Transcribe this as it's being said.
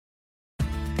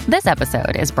This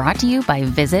episode is brought to you by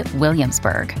Visit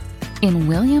Williamsburg. In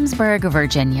Williamsburg,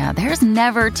 Virginia, there's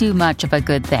never too much of a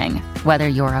good thing. Whether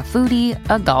you're a foodie,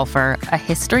 a golfer, a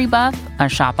history buff, a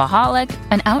shopaholic,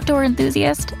 an outdoor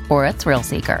enthusiast, or a thrill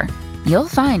seeker, you'll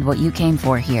find what you came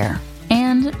for here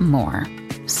and more.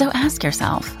 So ask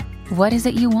yourself, what is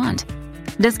it you want?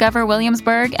 Discover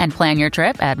Williamsburg and plan your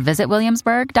trip at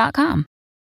visitwilliamsburg.com.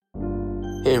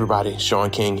 Hey everybody, Sean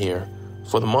King here.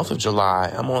 For the month of July,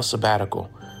 I'm on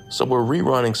sabbatical, so we're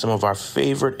rerunning some of our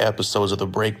favorite episodes of The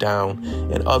Breakdown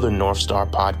and other North Star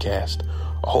podcasts.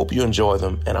 I hope you enjoy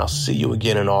them, and I'll see you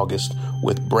again in August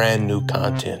with brand new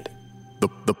content. The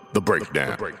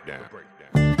Breakdown.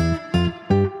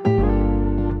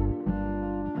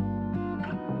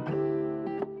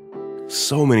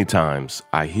 So many times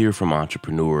I hear from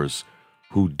entrepreneurs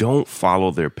who don't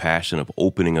follow their passion of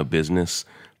opening a business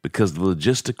because the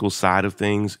logistical side of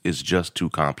things is just too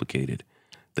complicated.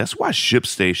 That's why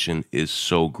ShipStation is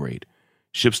so great.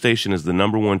 ShipStation is the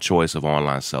number one choice of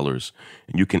online sellers,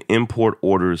 and you can import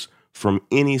orders from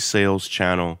any sales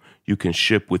channel. You can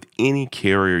ship with any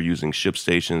carrier using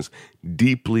ShipStation's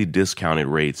deeply discounted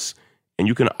rates, and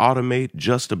you can automate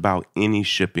just about any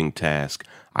shipping task.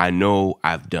 I know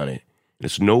I've done it.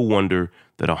 It's no wonder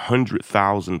that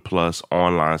 100,000 plus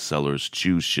online sellers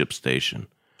choose ShipStation.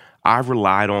 I've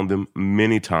relied on them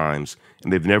many times,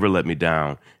 and they've never let me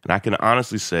down. And I can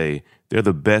honestly say they're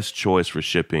the best choice for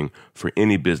shipping for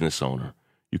any business owner.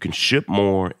 You can ship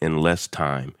more in less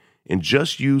time. And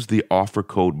just use the offer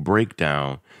code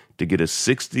BREAKDOWN to get a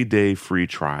 60-day free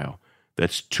trial.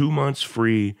 That's 2 months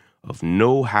free of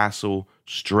no hassle,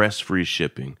 stress-free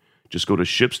shipping. Just go to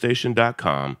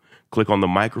ShipStation.com, click on the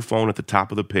microphone at the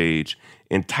top of the page,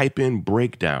 and type in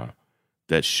BREAKDOWN.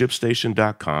 That's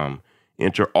ShipStation.com.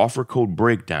 Enter offer code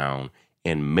BREAKDOWN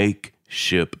and make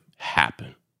ship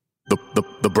happen. The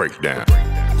Breakdown.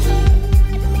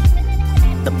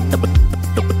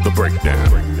 The Breakdown.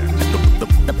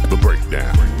 The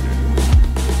Breakdown.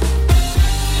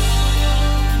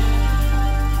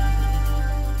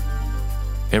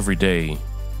 Every day,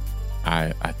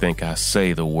 I think I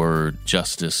say the word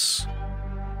justice.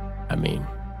 10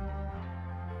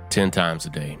 times a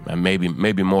day,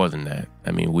 maybe more than that.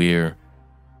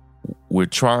 We're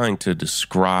trying to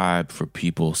describe for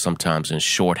people sometimes in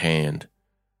shorthand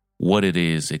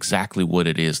exactly what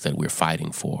it is that we're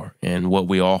fighting for. And what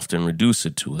we often reduce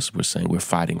it to is we're saying we're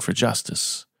fighting for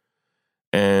justice.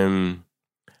 And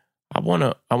I want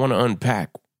to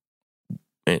unpack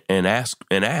and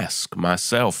ask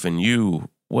myself and you,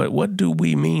 what do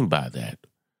we mean by that?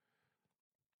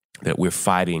 That we're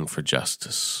fighting for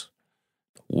justice.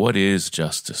 What is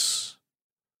justice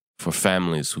for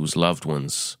families whose loved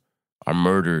ones are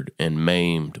murdered and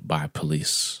maimed by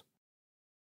police?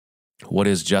 What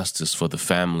is justice for the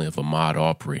family of Ahmaud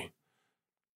Arbery?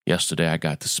 Yesterday, I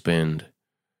got to spend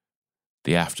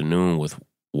the afternoon with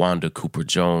Wanda Cooper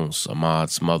Jones,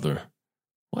 Ahmaud's mother.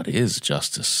 What is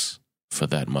justice for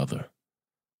that mother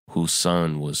whose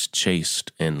son was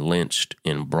chased and lynched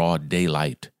in broad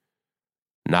daylight,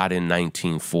 not in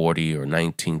 1940 or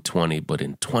 1920, but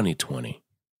in 2020?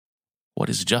 What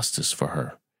is justice for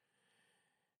her?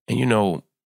 And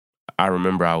I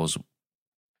remember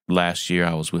last year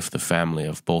I was with the family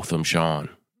of Botham Jean,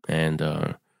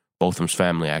 and Botham's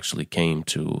family actually came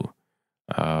to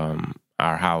our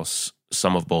house.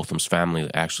 Some of Botham's family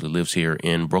actually lives here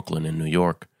in Brooklyn, in New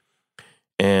York.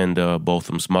 And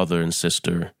Botham's mother and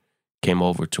sister came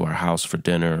over to our house for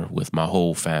dinner with my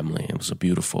whole family. It was a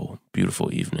beautiful,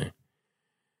 beautiful evening.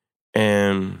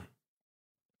 And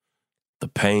the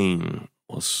pain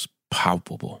was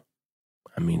palpable.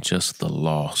 Just the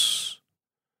loss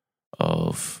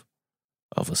of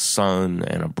a son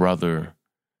and a brother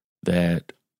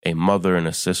that a mother and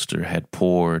a sister had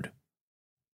poured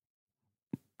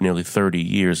nearly 30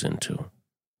 years into,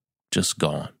 just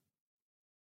gone.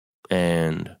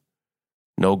 And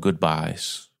no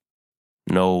goodbyes,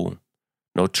 no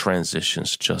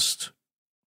transitions, just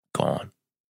gone.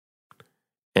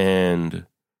 And,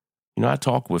 I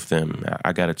talked with them.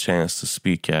 I got a chance to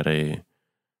speak at a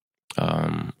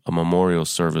memorial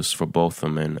service for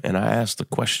Botham, and I asked the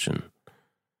question,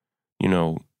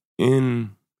 in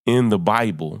the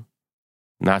Bible,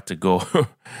 not to go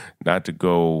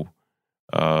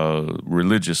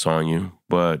religious on you,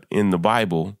 but in the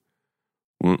Bible,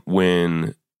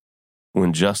 when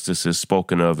justice is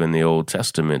spoken of in the Old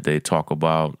Testament, they talk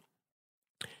about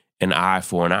an eye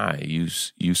for an eye. You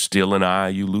steal an eye,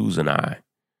 you lose an eye.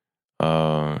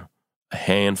 A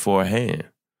hand for a hand.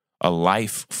 A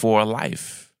life for a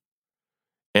life.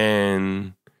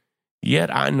 And yet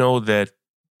I know that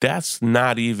that's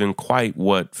not even quite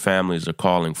what families are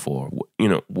calling for. You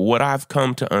know, what I've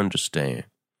come to understand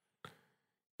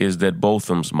is that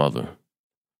Botham's mother,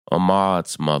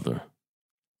 Ahmaud's mother,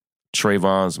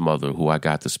 Trayvon's mother, who I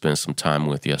got to spend some time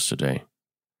with yesterday,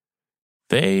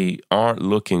 they aren't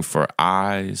looking for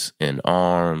eyes and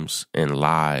arms and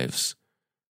lives.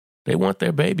 They want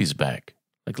their babies back.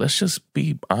 Like, let's just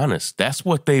be honest. That's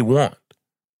what they want.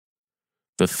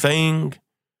 The thing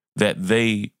that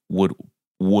they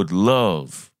would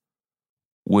love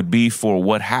would be for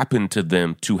what happened to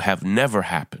them to have never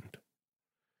happened.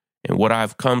 And what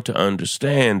I've come to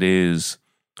understand is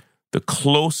the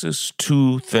closest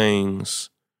two things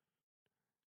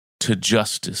to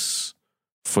justice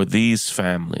for these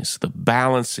families, the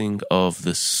balancing of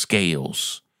the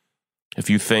scales. If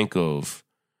you think of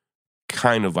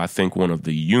I think one of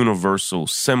the universal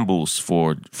symbols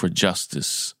for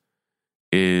justice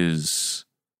is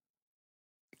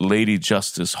Lady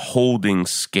Justice holding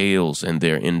scales and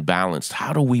they're imbalanced.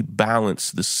 How do we balance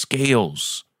the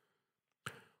scales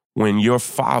when your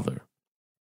father,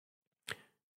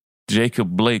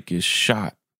 Jacob Blake, is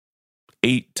shot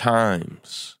 8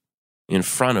 times in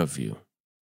front of you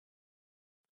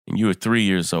and you were 3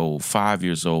 years old, 5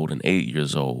 years old, and 8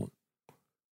 years old?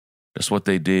 That's what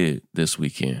they did this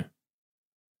weekend.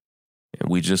 And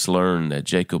we just learned that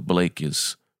Jacob Blake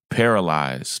is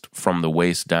paralyzed from the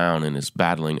waist down and is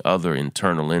battling other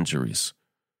internal injuries.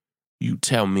 You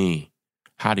tell me,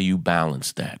 how do you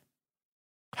balance that?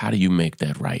 How do you make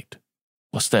that right?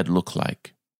 What's that look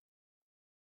like?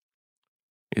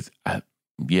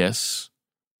 Yes,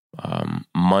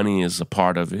 money is a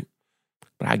part of it,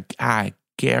 but I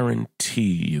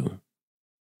guarantee you,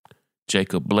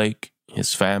 Jacob Blake,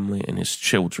 his family, and his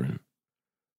children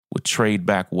would trade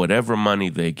back whatever money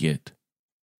they get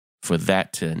for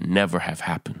that to never have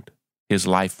happened. His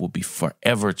life will be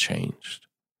forever changed.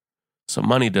 So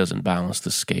money doesn't balance the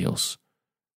scales.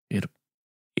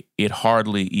 It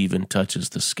hardly even touches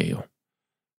the scale.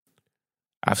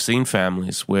 I've seen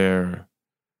families where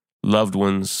loved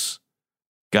ones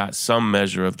got some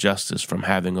measure of justice from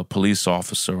having a police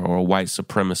officer or a white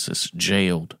supremacist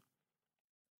jailed.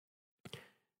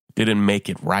 Didn't make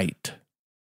it right.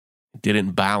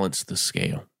 Didn't balance the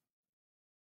scale.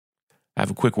 I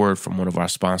have a quick word from one of our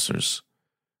sponsors,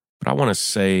 but I want to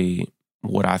say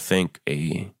what I think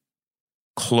a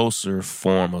closer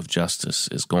form of justice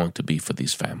is going to be for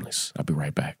these families. I'll be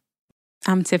right back.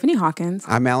 I'm Tiffany Hawkins.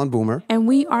 I'm Alan Boomer. And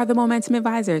we are the Momentum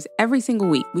Advisors. Every single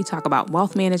week, we talk about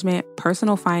wealth management,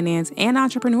 personal finance, and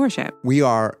entrepreneurship. We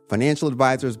are financial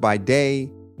advisors by day.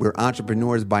 We're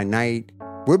entrepreneurs by night.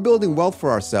 We're building wealth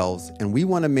for ourselves, and we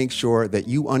want to make sure that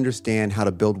you understand how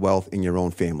to build wealth in your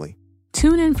own family.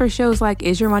 Tune in for shows like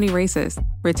Is Your Money Racist?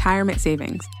 Retirement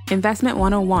Savings, Investment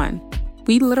 101.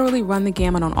 We literally run the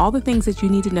gamut on all the things that you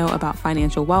need to know about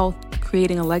financial wealth,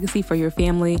 creating a legacy for your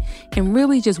family, and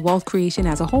really just wealth creation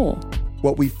as a whole.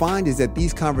 What we find is that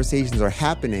these conversations are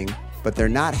happening, but they're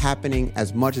not happening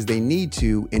as much as they need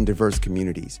to in diverse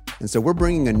communities. And so we're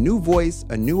bringing a new voice,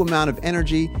 a new amount of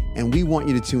energy, and we want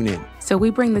you to tune in. So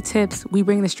we bring the tips, we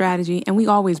bring the strategy, and we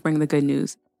always bring the good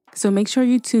news. So make sure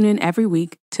you tune in every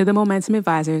week to the Momentum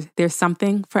Advisors. There's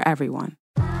something for everyone.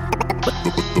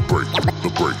 The breakdown.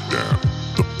 The breakdown.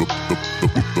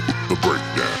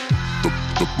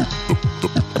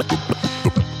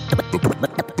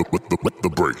 The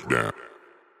breakdown.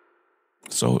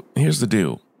 So here's the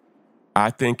deal. I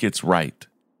think it's right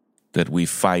that we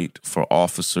fight for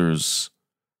officers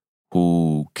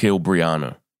who killed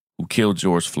Breonna, who killed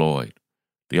George Floyd,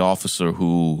 the officer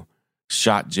who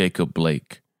shot Jacob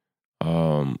Blake.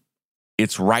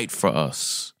 It's right for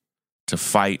us to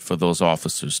fight for those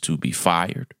officers to be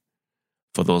fired,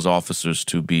 for those officers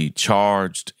to be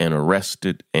charged and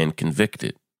arrested and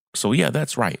convicted. So yeah,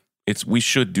 that's right. We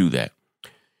should do that.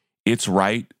 It's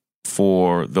right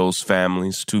for those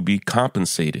families to be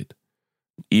compensated,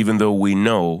 even though we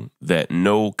know that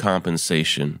no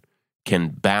compensation can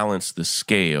balance the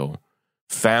scale.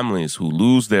 Families who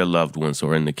lose their loved ones,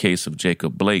 or in the case of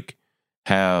Jacob Blake,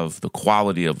 have the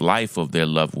quality of life of their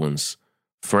loved ones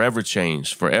forever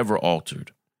changed, forever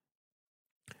altered.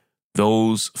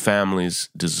 Those families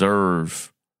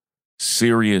deserve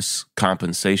serious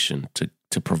compensation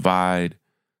to provide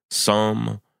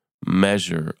some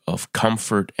measure of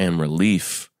comfort and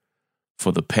relief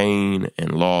for the pain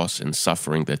and loss and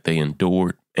suffering that they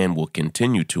endured and will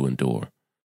continue to endure.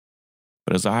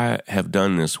 But as I have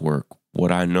done this work,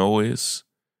 what I know is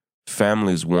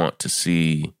families want to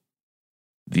see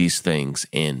these things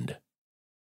end.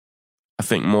 I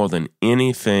think more than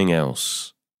anything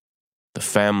else, the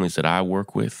families that I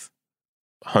work with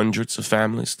hundreds of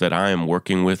families that I am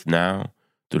working with now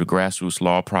through the Grassroots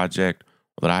Law Project,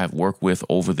 that I have worked with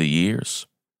over the years,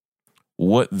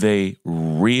 what they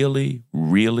really,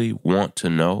 really want to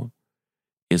know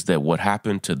is that what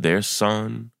happened to their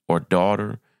son or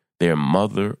daughter, their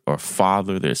mother or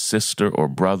father, their sister or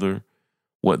brother,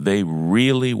 what they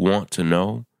really want to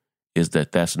know is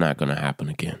that that's not going to happen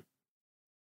again.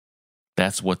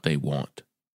 That's what they want.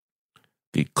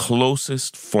 The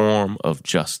closest form of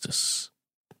justice.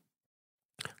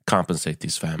 Compensate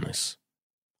these families.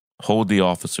 Hold the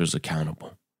officers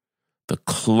accountable. The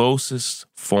closest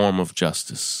form of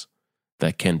justice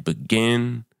that can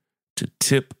begin to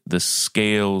tip the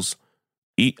scales.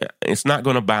 It's not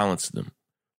going to balance them.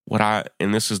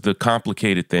 And this is the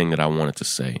complicated thing that I wanted to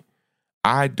say.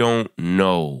 I don't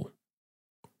know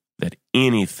that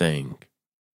anything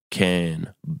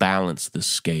can balance the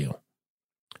scale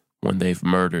when they've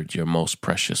murdered your most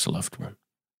precious loved one.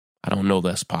 I don't know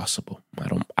that's possible.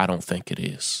 I don't think it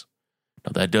is.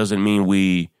 Now, that doesn't mean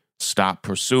we stop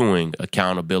pursuing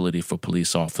accountability for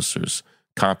police officers,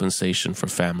 compensation for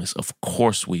families. Of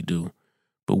course we do.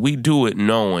 But we do it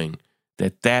knowing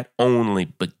that that only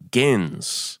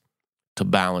begins to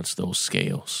balance those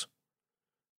scales.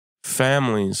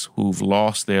 Families who've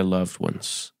lost their loved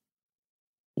ones,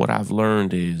 what I've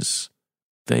learned is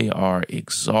they are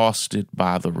exhausted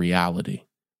by the reality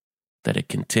that it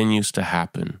continues to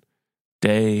happen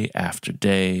day after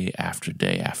day after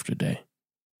day after day.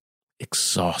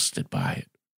 Exhausted by it.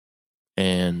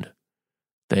 And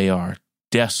they are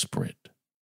desperate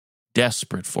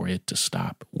for it to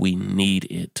stop. We need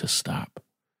it to stop.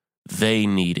 They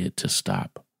need it to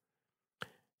stop.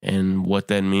 And what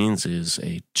that means is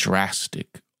a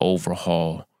drastic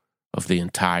overhaul of the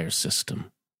entire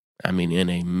system. I mean, in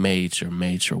a major,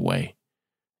 major way.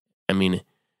 I mean,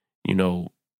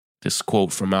 this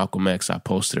quote from Malcolm X, I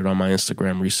posted it on my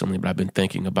Instagram recently, but I've been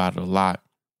thinking about it a lot.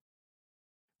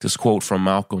 This quote from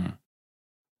Malcolm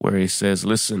where he says,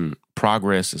 listen,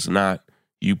 progress is not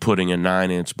you putting a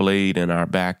 9-inch blade in our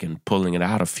back and pulling it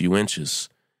out a few inches.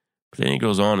 But then he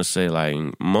goes on to say,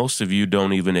 most of you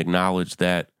don't even acknowledge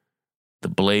that the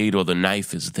blade or the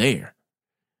knife is there.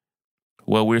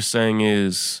 What we're saying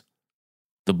is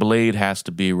the blade has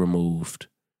to be removed.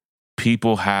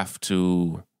 People have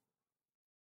to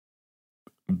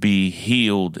be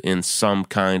healed in some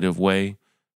kind of way.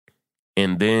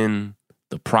 And then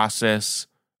the process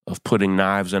of putting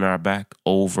knives in our back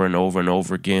over and over and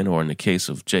over again, or in the case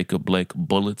of Jacob Blake,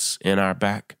 bullets in our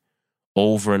back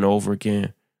over and over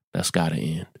again, that's got to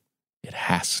end. It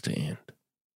has to end.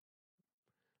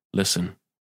 Listen,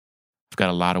 I've got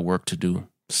a lot of work to do.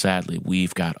 Sadly,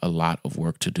 we've got a lot of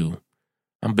work to do.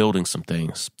 I'm building some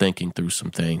things, thinking through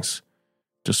some things.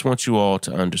 Just want you all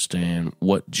to understand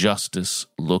what justice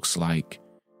looks like.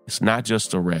 It's not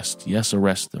just arrest. Yes,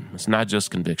 arrest them. It's not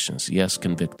just convictions. Yes,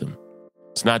 convict them.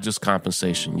 It's not just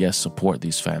compensation. Yes, support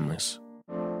these families.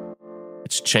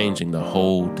 It's changing the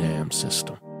whole damn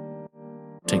system.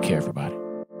 Take care, everybody.